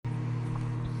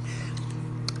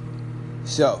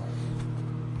So,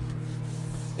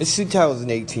 it's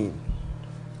 2018,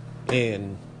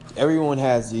 and everyone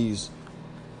has these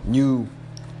new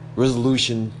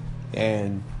resolution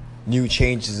and new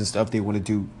changes and stuff they want to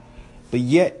do. But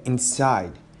yet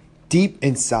inside, deep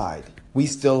inside, we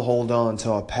still hold on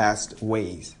to our past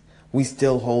ways. We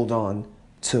still hold on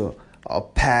to our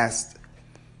past,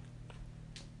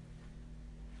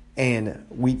 and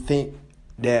we think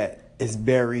that it's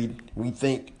buried. We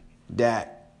think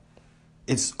that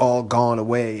it's all gone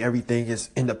away. Everything is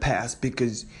in the past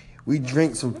because we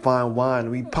drink some fine wine,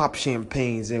 we pop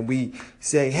champagnes, and we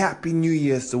say Happy New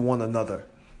Year's to one another.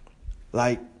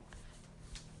 But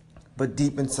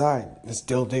deep inside, it's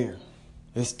still there.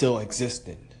 It's still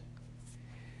existing.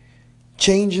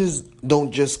 Changes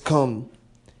don't just come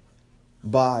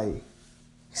by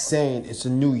saying it's a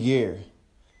new year.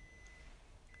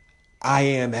 I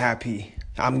am happy.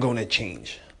 I'm going to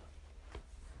change.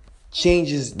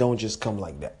 Changes don't just come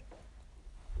like that.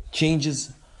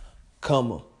 Changes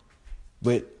come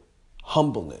with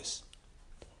humbleness.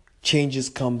 Changes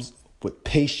comes with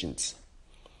patience.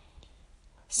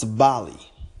 Sabali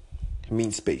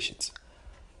means patience.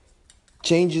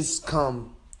 Changes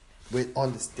come with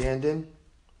understanding.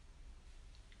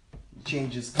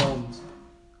 Changes comes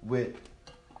with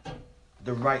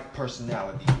the right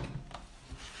personality.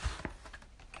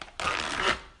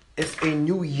 It's a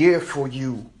new year for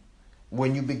you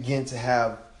when you begin to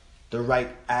have the right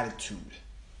attitude,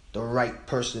 the right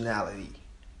personality,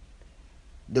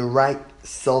 the right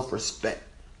self-respect.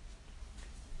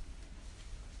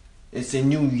 It's a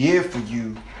new year for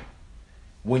you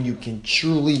when you can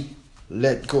truly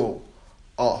let go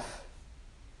of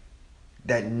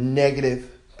that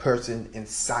negative person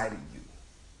inside of you.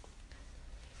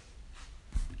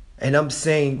 And I'm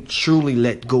saying truly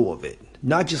let go of it.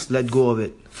 Not just let go of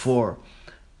it for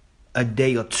a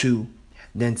day or two,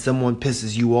 then someone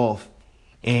pisses you off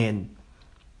and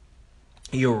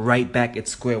you're right back at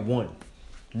square one.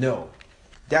 No,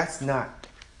 that's not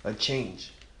a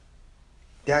change.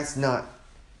 That's not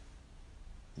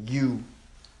you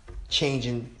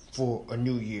changing for a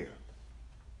new year.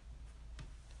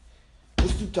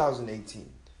 It's 2018.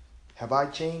 Have I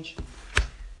changed?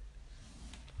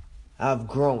 I've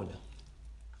grown.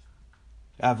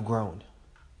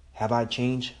 Have I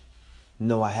changed?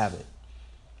 No, I haven't.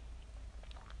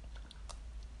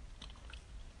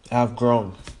 I've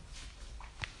grown.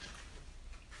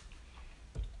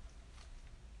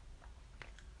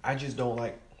 I just don't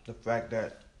like the fact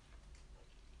that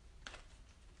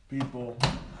people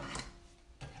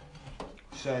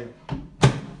say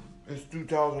it's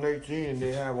 2018 and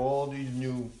they have all these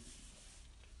new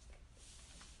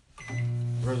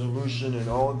resolution and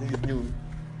all these new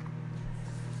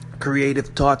creative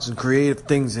thoughts and creative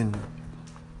things, and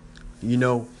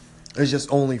it's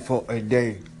just only for a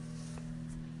day.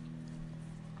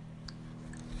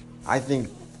 I think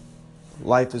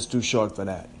life is too short for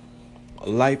that.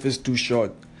 Life is too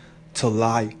short to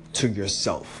lie to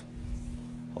yourself.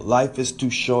 Life is too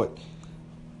short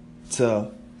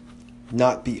to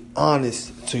not be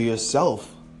honest to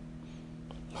yourself.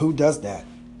 Who does that?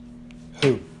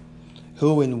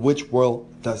 Who in which world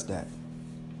does that?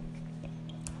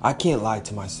 I can't lie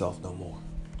to myself no more.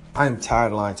 I am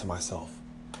tired of lying to myself.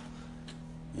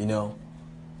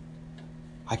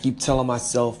 I keep telling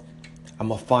myself I'm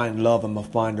going to find love, I'm going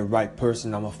to find the right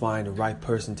person, I'm going to find the right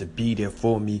person to be there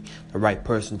for me, the right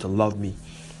person to love me.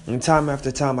 And time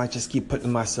after time, I just keep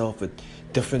putting myself with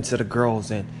different set of girls,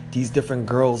 and these different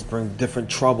girls bring different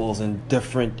troubles and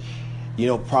different,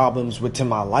 problems within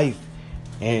my life.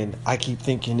 And I keep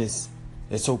thinking it's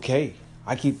okay.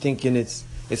 I keep thinking it's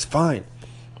fine.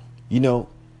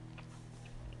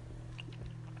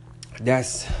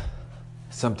 That's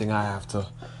something I have to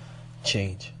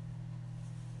change.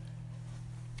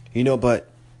 But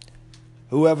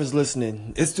whoever's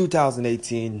listening, it's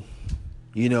 2018.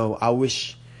 I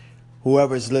wish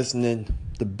whoever's listening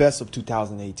the best of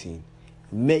 2018.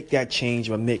 Make that change,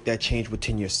 but make that change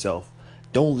within yourself.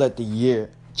 Don't let the year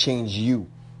change you.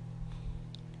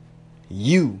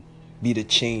 You be the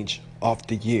change of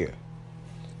the year.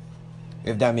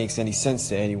 If that makes any sense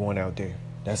to anyone out there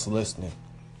that's listening.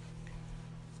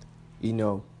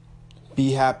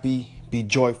 Be happy, be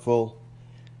joyful.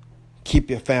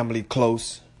 Keep your family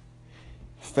close.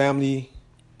 Family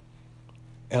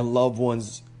and loved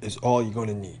ones is all you're going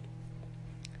to need.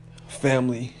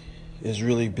 Family is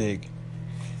really big.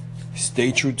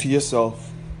 Stay true to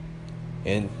yourself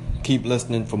and keep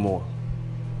listening for more.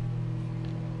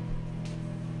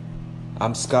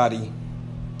 I'm Scotty.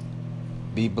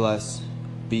 Be blessed,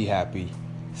 be happy,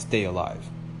 stay alive.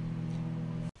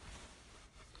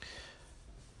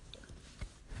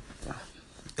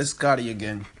 It's Scotty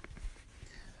again.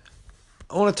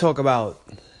 I want to talk about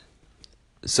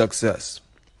success.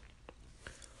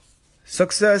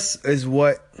 Success is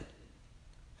what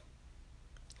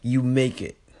you make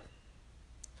it.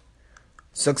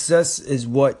 Success is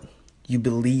what you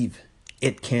believe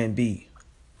it can be.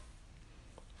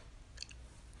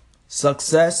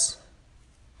 Success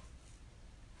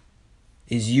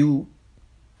is you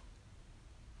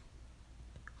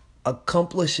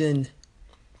accomplishing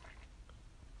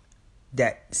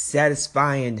that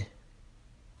satisfactory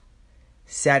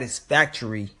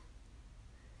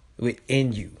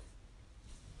within you.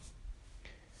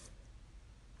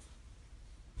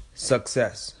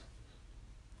 Success.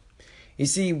 You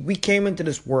see, we came into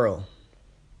this world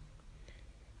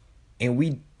and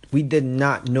we did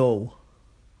not know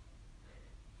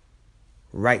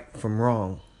right from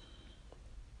wrong.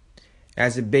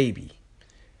 As a baby,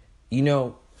 you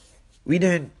know, we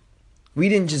didn't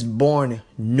just born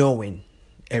knowing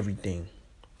everything.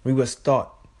 We was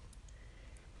taught.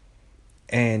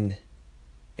 And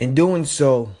in doing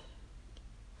so,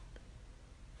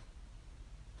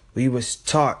 we was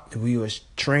taught, we was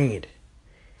trained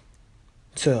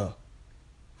to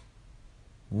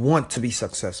want to be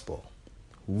successful,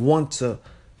 want to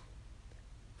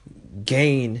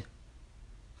gain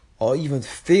or even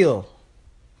feel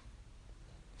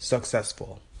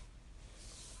successful.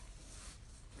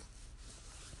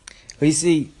 But you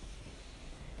see,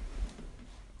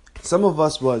 some of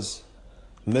us was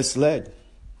misled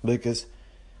because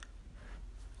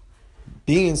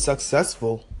being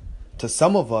successful to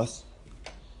some of us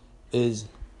is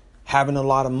having a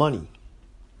lot of money,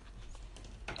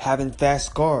 having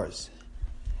fast cars,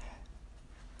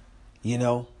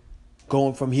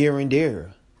 going from here and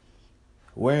there,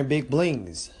 wearing big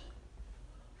blings,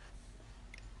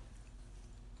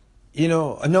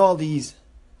 and all these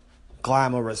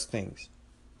glamorous things.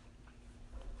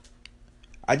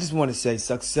 I just want to say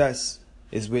success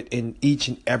is within each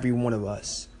and every one of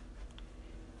us.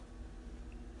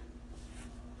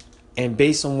 And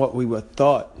based on what we were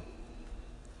taught,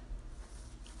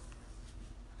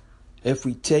 if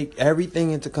we take everything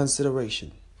into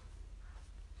consideration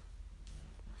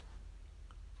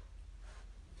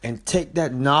and take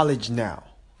that knowledge now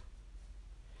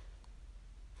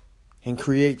and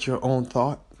create your own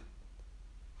thought,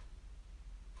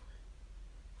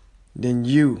 then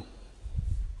you,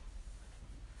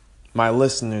 my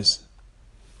listeners,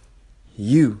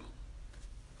 you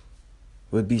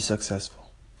would be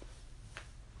successful.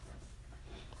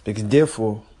 Because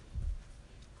therefore,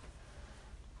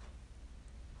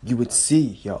 you would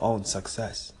see your own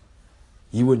success.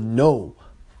 You would know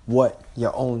what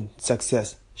your own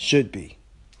success should be.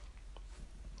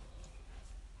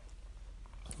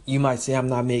 You might say, I'm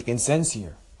not making sense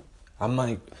here. I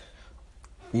might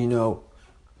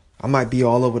be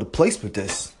all over the place with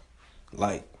this.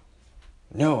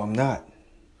 No, I'm not.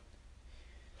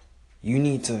 You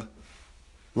need to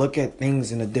look at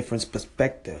things in a different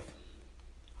perspective.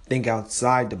 Think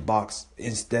outside the box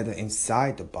instead of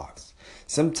inside the box.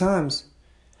 Sometimes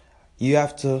you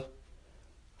have to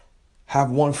have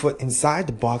one foot inside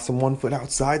the box and one foot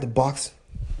outside the box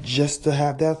just to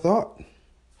have that thought.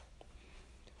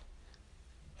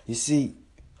 You see,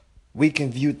 we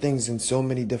can view things in so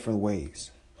many different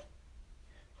ways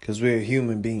because we're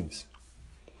human beings.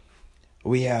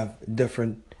 We have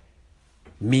different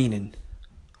meaning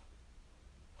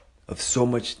of so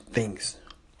much things.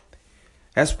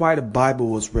 That's why the Bible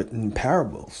was written in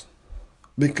parables,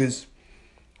 because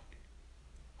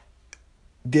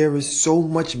there is so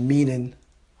much meaning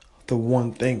to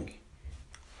one thing.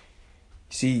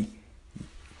 See,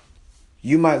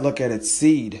 you might look at its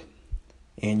seed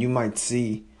and you might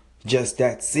see just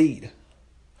that seed.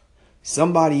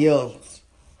 Somebody else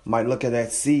might look at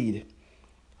that seed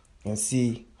and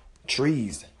see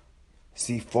trees,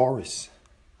 see forests.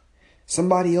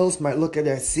 Somebody else might look at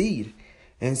that seed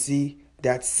and see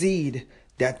that seed,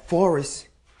 that forest,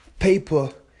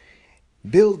 paper,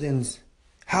 buildings,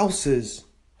 houses,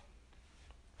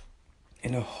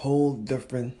 and a whole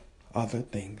different other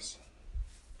things.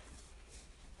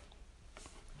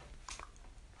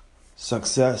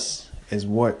 Success is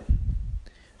what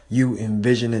you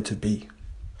envision it to be.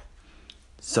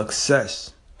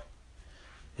 Success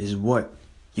is what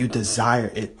you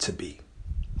desire it to be.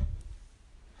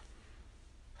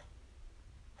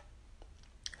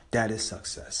 That is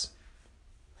success.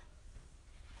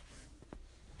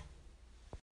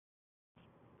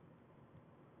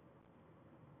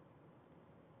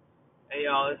 Hey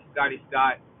y'all, this is Scotty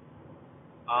Scott.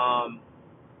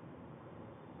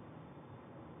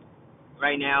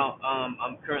 Right now,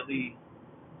 I'm currently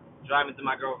driving to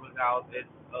my girlfriend's house. It's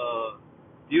a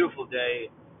beautiful day.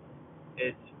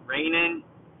 It's raining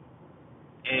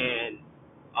and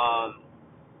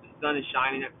the sun is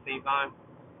shining at the same time.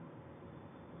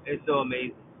 It's so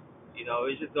amazing.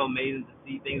 It's just so amazing to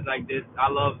see things like this. I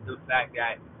love the fact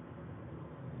that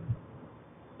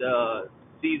the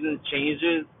season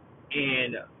changes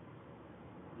and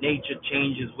nature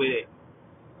changes with it.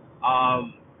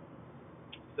 Um,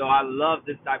 so I love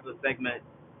this type of segment.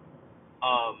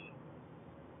 Um,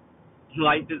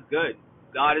 life is good.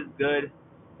 God is good,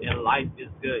 and life is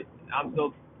good. I'm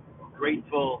so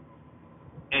grateful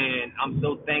and I'm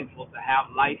so thankful to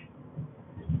have life.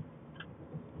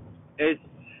 It's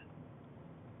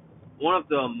one of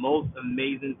the most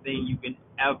amazing things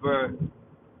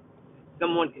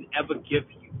someone can ever give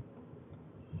you.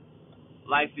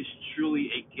 Life is truly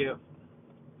a gift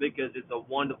because it's a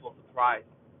wonderful surprise.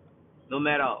 No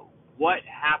matter what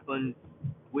happens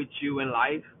with you in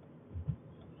life,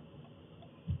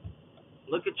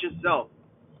 look at yourself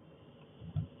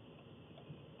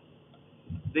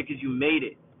because you made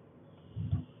it.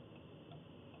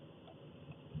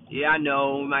 Yeah, I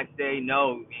know. We might say,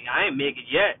 no, I ain't make it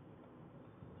yet.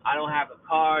 I don't have the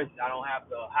cars. I don't have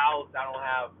the house. I don't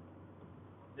have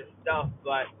this stuff.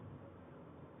 But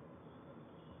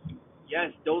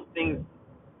yes, those things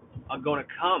are going to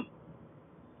come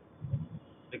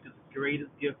because the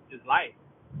greatest gift is life.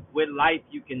 With life,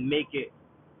 you can make it.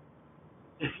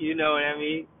 You know what I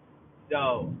mean?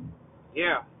 So,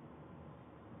 yeah.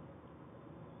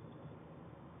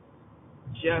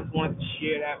 Just wanted to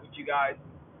share that with you guys.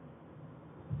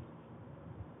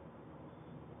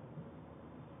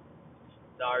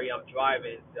 Sorry, I'm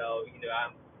driving, so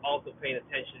I'm also paying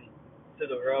attention to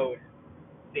the road,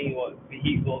 seeing what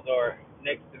vehicles are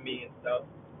next to me and stuff,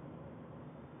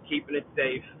 keeping it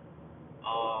safe.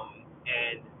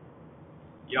 And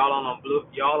y'all are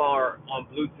on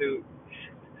Bluetooth.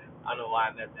 I don't know why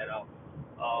I messed that up.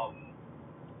 Um,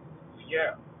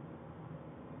 yeah.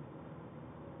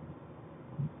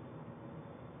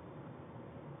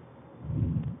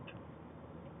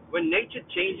 When nature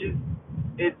changes,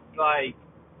 it's like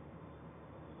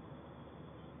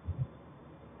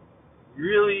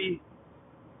really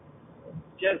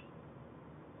just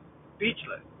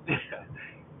speechless.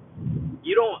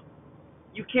 you don't,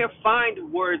 you can't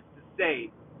find words to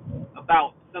say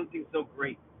about something so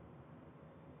great.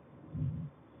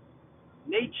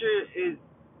 Nature is,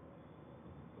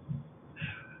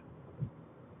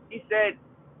 he said,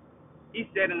 he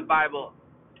said in the Bible,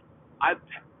 I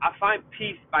I find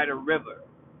peace by the river,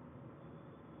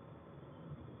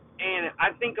 and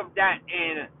I think of that,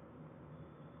 and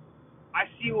I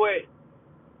see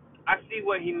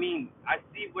what he means. I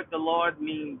see what the Lord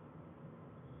means.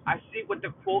 I see what the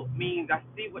quote means. I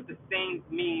see what the sayings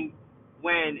mean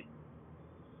when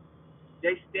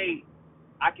they state,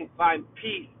 "I can find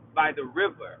peace by the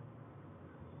river."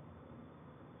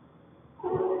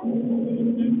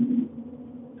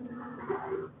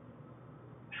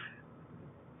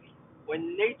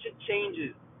 When nature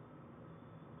changes,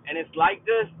 and it's like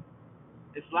this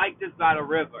by the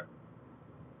river.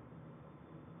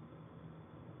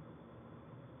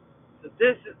 So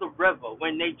this is the river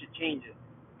when nature changes.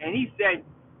 And he said,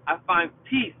 I find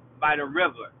peace by the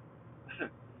river.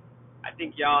 I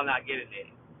think y'all not getting it.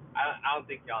 I don't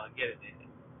think y'all are getting it.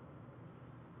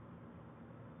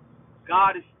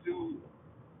 God is too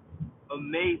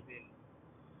amazing.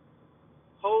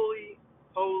 Holy,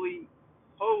 holy,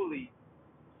 holy,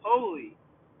 holy,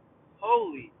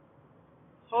 holy,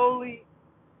 holy,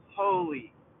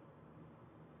 holy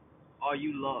are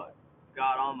you, Lord,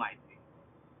 God Almighty.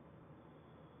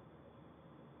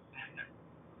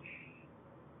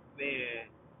 Man,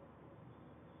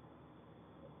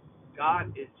 God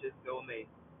is just so amazing.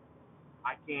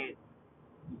 I can't,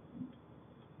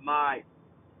 my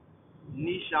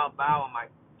knee shall bow and my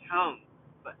tongue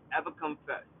forever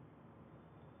confess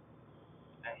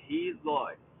that He is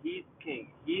Lord, He's King,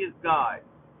 He is God,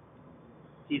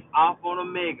 He's Alpha and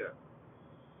Omega,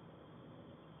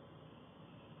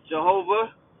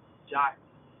 Jehovah Jireh.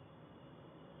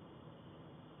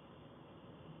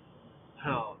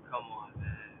 Oh, come on,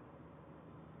 man.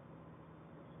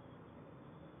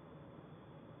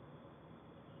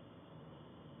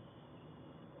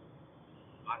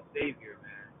 My Savior,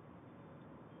 man.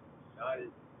 God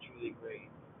is truly great.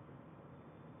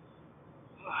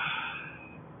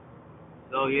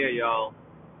 So, yeah, y'all.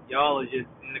 Y'all are just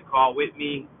in the car with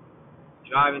me,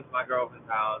 driving to my girlfriend's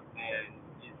house, and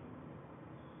just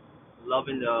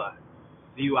loving the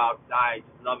view outside,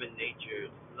 just loving nature,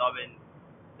 just loving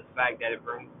the fact that it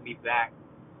brings me back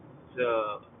to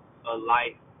a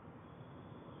life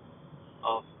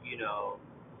of,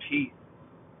 peace.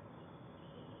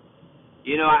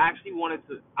 I actually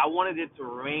I wanted it to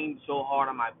rain so hard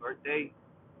on my birthday.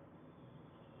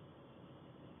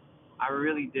 I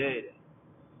really did,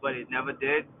 but it never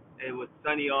did. It was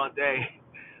sunny all day.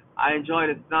 I enjoyed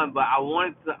the sun, but I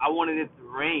wanted it to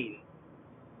rain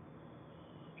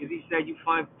because he said you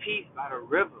find peace by the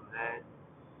river, man.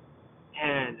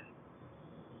 And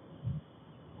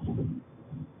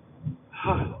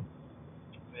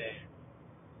man,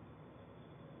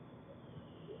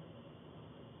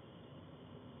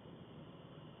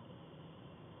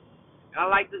 and I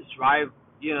like this drive.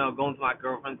 Going to my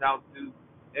girlfriend's house too.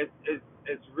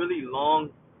 It's really long.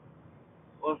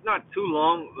 Well, it's not too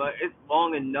long, but it's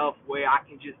long enough where I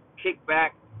can just kick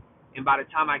back, and by the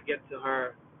time I get to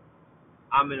her,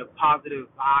 I'm in a positive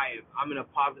vibe. I'm in a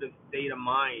positive state of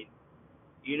mind.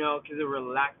 Because it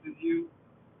relaxes you,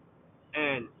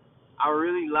 and I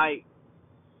really like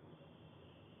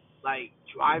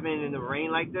driving in the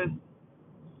rain like this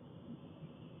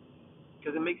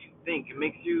because it makes you think.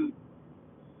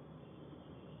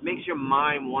 Makes your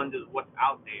mind wonders what's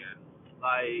out there.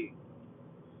 Like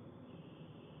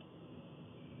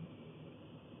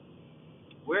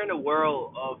we're in a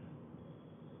world of,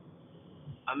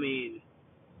 I mean,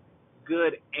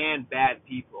 good and bad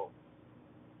people.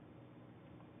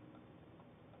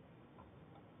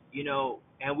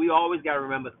 And we always got to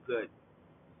remember the good.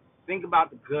 Think about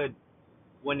the good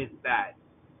when it's bad.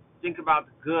 Think about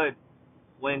the good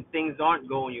when things aren't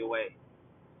going your way.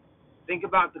 Think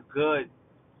about the good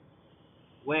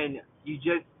when you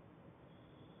just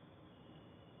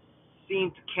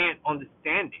seem to can't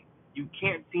understand it. You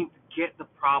can't seem to get the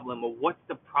problem, or what's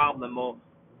the problem, or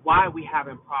why are we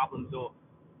having problems, or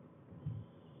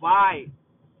why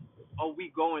are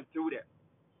we going through this.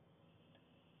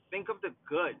 Think of the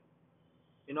good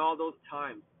in all those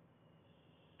times,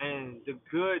 and the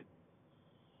good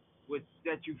would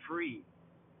set you free.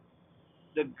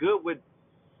 The good would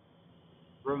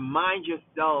remind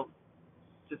yourself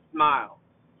to smile.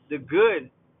 The good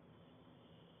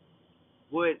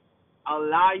would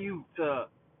allow you to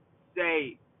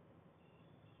say,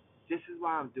 this is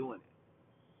why I'm doing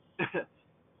it.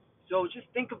 So just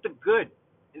think of the good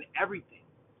in everything.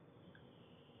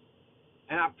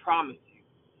 And I promise you,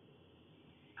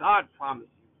 God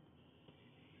promised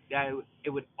you that it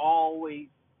would always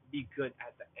be good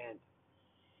at the end.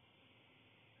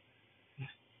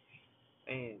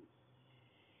 And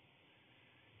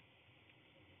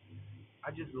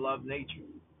I just love nature.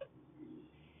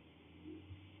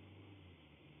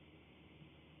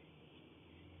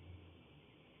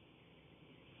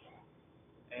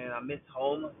 And I miss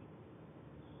home.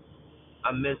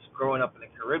 I miss growing up in the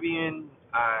Caribbean.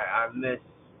 I miss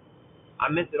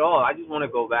it all. I just want to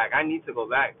go back. I need to go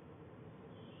back.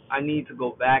 I need to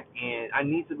go back, and I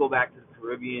need to go back to the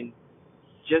Caribbean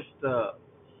just to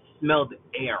smell the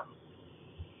air.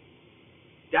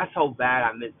 That's how bad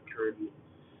I miss the Caribbean.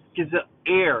 Because the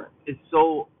air is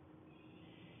so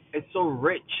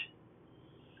rich.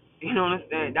 You know what I'm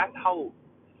saying? That's how,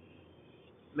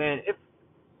 man. If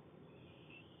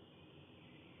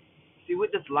See,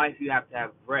 with this life, you have to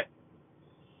have bread,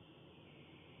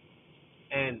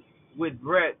 and with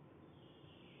bread,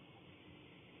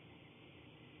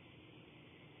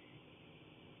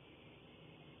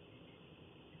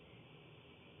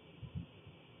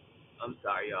 I'm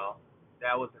sorry, y'all.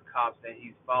 That was the cops, and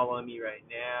he's following me right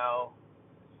now.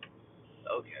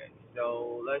 Okay,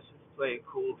 so let's just play it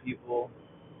cool, people.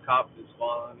 Cop is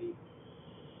following me.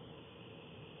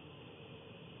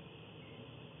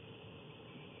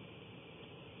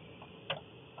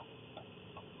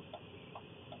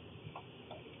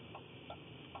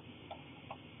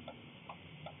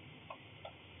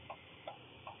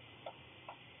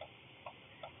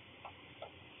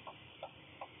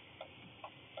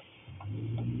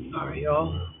 All right,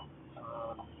 y'all.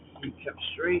 He kept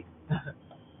straight.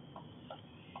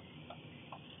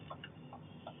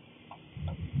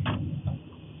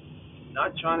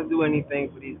 Not trying to do anything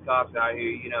for these cops out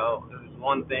here. There's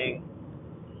one thing.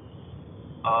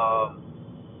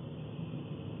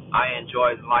 I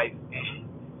enjoy life, and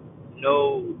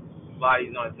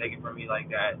nobody's gonna take it from me like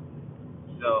that.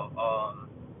 So,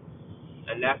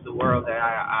 and that's the world that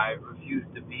I refuse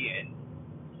to be in.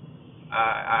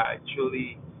 I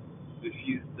truly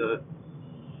refuse to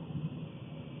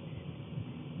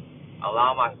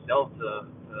allow myself to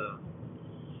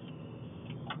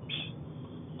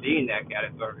be in that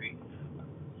category.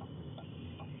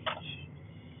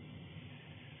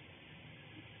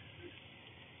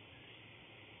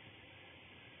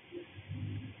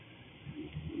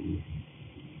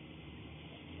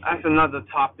 That's another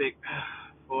topic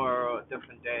for a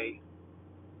different day.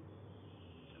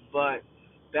 But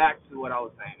back to what I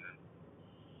was saying, man.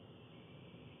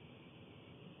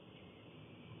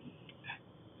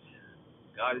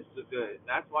 God is so good.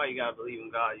 That's why you gotta believe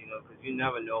in God, because you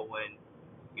never know when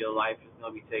your life is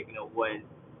gonna be taken, or when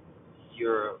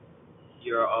you're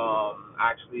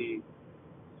actually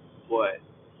what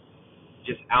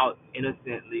just out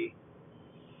innocently,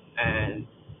 and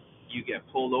you get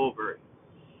pulled over.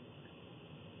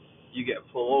 You get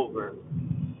pulled over,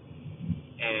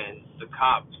 and the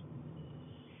cops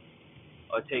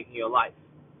are taking your life.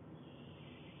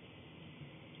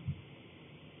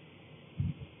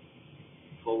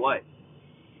 For what?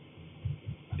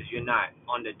 Because you're not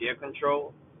under their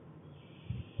control.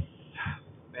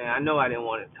 Man, I know I didn't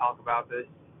want to talk about this.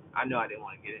 I know I didn't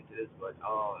want to get into this, but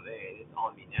oh man, it's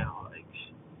on me now. Like,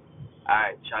 all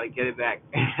right, try to get it back.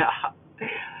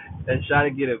 Let's try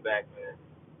to get it back, man.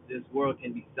 This world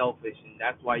can be selfish, and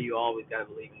that's why you always gotta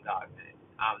believe in God, man.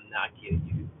 I'm not kidding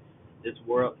you. This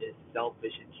world is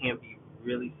selfish. It can be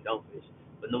really selfish,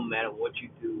 but no matter what you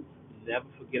do, never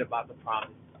forget about the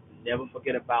promise. Never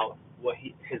forget about what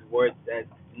His word says.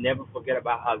 Never forget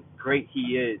about how great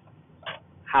He is,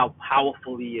 how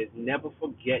powerful He is. Never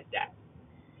forget that.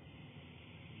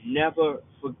 Never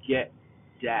forget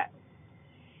that.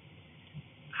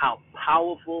 How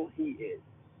powerful He is.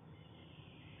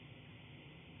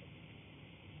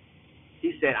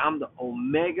 He said, I'm the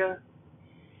Omega.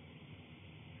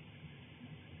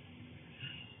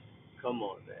 Come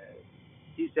on, man.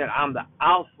 He said, I'm the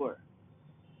Alpha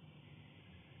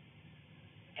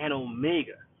and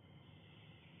Omega.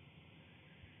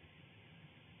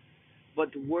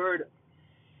 But the word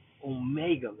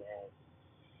Omega, man,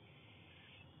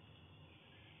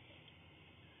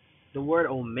 the word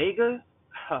Omega,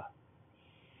 huh,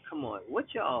 come on, what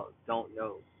y'all don't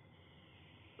know?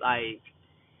 Like,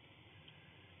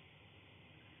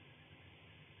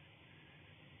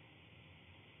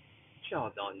 what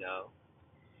y'all don't know?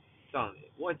 Tell me,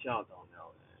 what y'all don't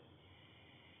know, man?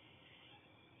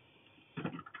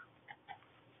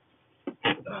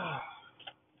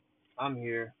 I'm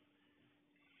here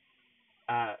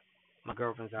at my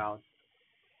girlfriend's house.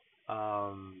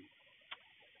 Um,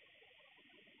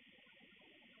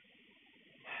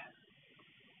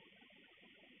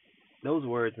 those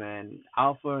words, man,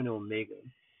 Alpha and Omega.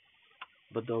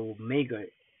 But the Omega,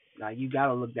 like, you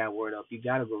gotta look that word up. You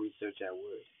gotta go research that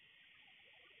word,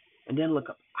 and then look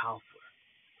up Alpha.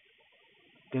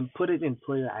 Then put it in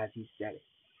prayer as he said it.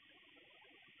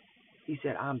 He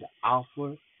said, I'm the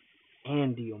Alpha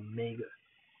and the Omega,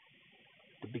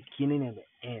 the beginning and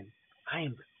the end. I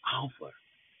am the Alpha.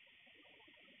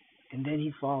 And then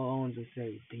he follows on to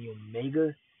say, the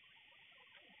Omega?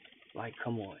 Like,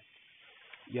 come on.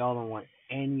 Y'all don't want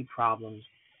any problems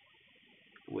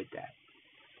with that.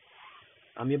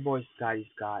 I'm your boy, Scotty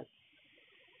Scott.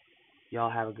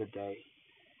 Y'all have a good day.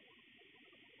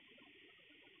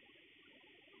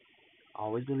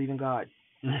 Always believe in God.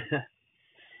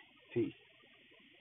 Peace.